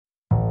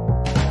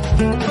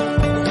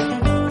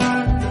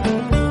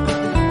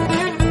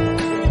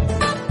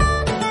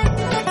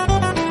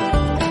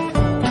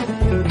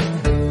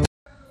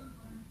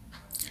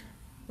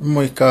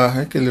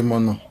Moika ekele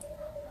mono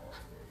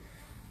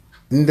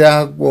ndị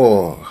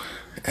agbo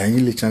anyị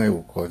lechana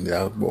ewuko ndị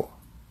agbo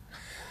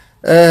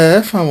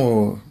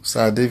famo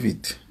Sir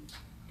David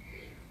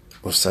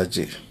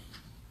Osagie.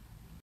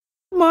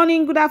 Good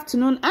morning, good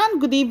afternoon, and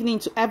good evening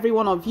to every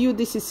one of you.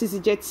 This is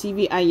CCJ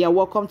TV, and you're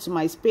welcome to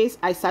my space.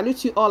 I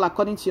salute you all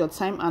according to your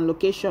time and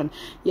location.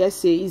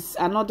 Yes, it's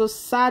another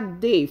sad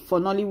day for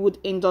Nollywood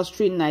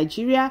industry in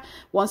Nigeria.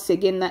 Once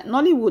again,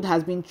 Nollywood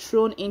has been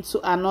thrown into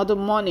another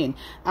mourning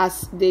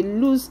as they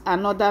lose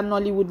another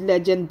Nollywood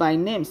legend by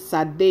name,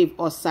 Sir Dave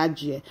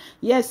Osagie.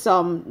 Yes,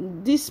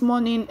 this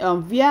morning,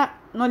 via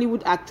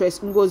Nollywood actress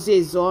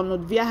Ngozi Ezeonu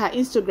via her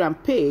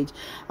Instagram page,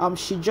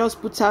 she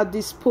just put out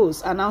this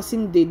post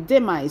announcing the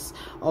demise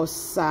of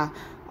Sir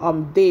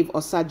Dave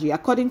Osagie.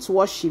 According to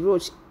what she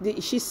wrote,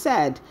 she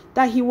said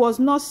that he was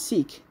not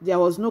sick. There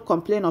was no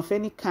complaint of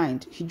any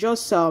kind. He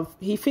just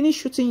he finished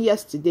shooting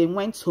yesterday,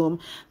 went home,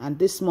 and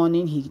this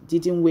morning he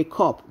didn't wake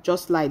up.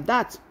 Just like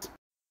that.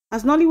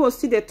 As Nollywood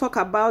still they talk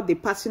about the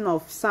passing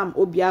of Sam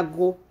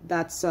Obiago,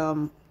 that's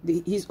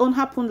his own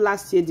happened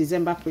last year,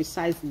 December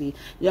precisely.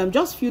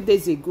 Just a few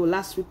days ago,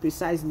 last week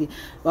precisely,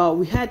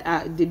 we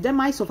had the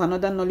demise of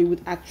another Nollywood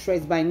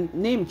actress by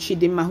name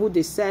Chidinma, who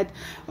they said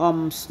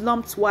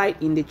slumped while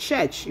in the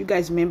church. You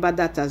guys remember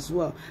that as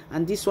well.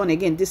 And this one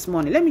again this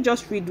morning. Let me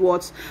just read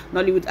what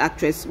Nollywood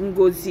actress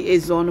Ngozi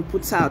Ezeonu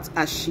put out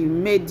as she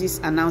made this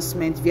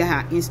announcement via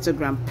her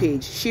Instagram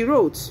page. She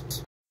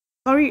wrote,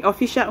 Sorry,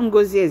 official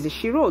Ngozi Eze.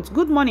 She wrote,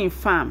 "Good morning,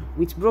 fam,"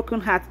 with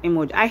broken heart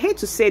emoji. I hate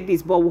to say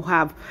this, but we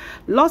have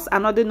lost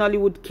another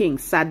Nollywood king,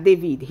 Sir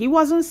David. He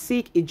wasn't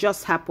sick, it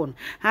just happened.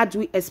 How do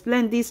we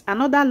explain this?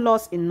 Another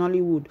loss in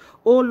Nollywood.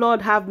 Oh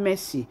Lord, have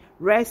mercy.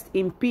 Rest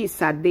in peace,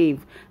 Sir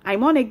Dave.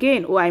 I'm on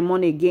again, oh, I'm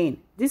on again.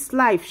 This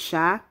life,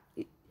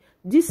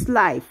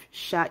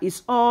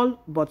 is all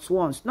but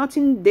once.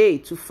 Nothing day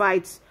to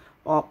fight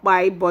or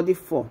buy body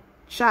for.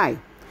 Chai.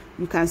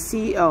 You can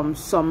see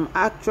some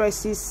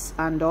actresses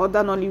and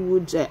other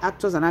Nollywood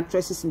actors and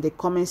actresses in the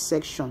comment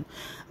section,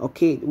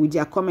 okay, with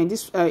their comment.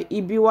 This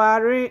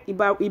Ibawari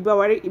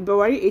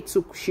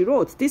Etuk, she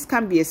wrote, "This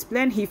can be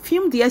explained. He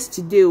filmed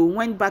yesterday,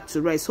 went back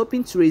to rest,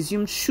 hoping to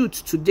resume shoot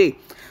today,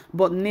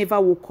 but never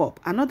woke up.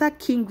 Another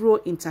king role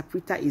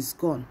interpreter is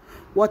gone.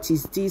 What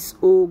is this?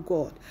 Oh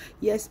God."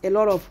 Yes, a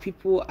lot of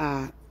people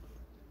are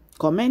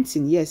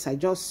commenting. Yes, I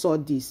just saw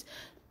this.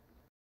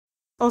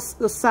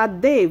 Sir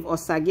Dave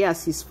Osagie,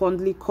 as he's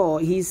fondly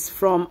called, he's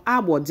from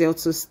Abo,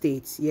 Delta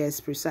State. Yes,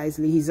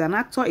 precisely. He's an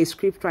actor, a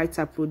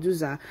scriptwriter,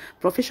 producer,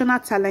 professional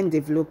talent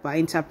developer,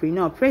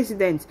 entrepreneur,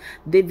 president,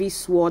 Davis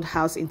Sword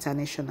House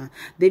International,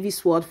 Davis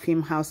Sword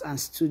Film House and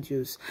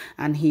Studios.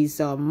 And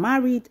he's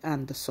married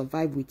and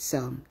survived with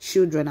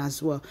children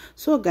as well.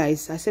 So,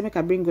 guys, I say make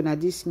I bring on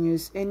this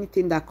news.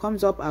 Anything that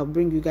comes up, I'll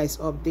bring you guys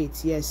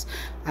updates. Yes,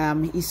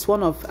 he's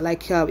one of,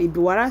 like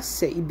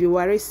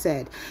Ibiwari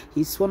said,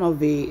 he's one of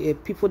the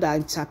people that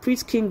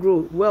interpret King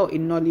role well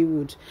in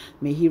Nollywood.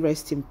 May he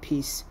rest in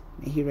peace.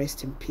 May he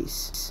rest in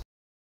peace.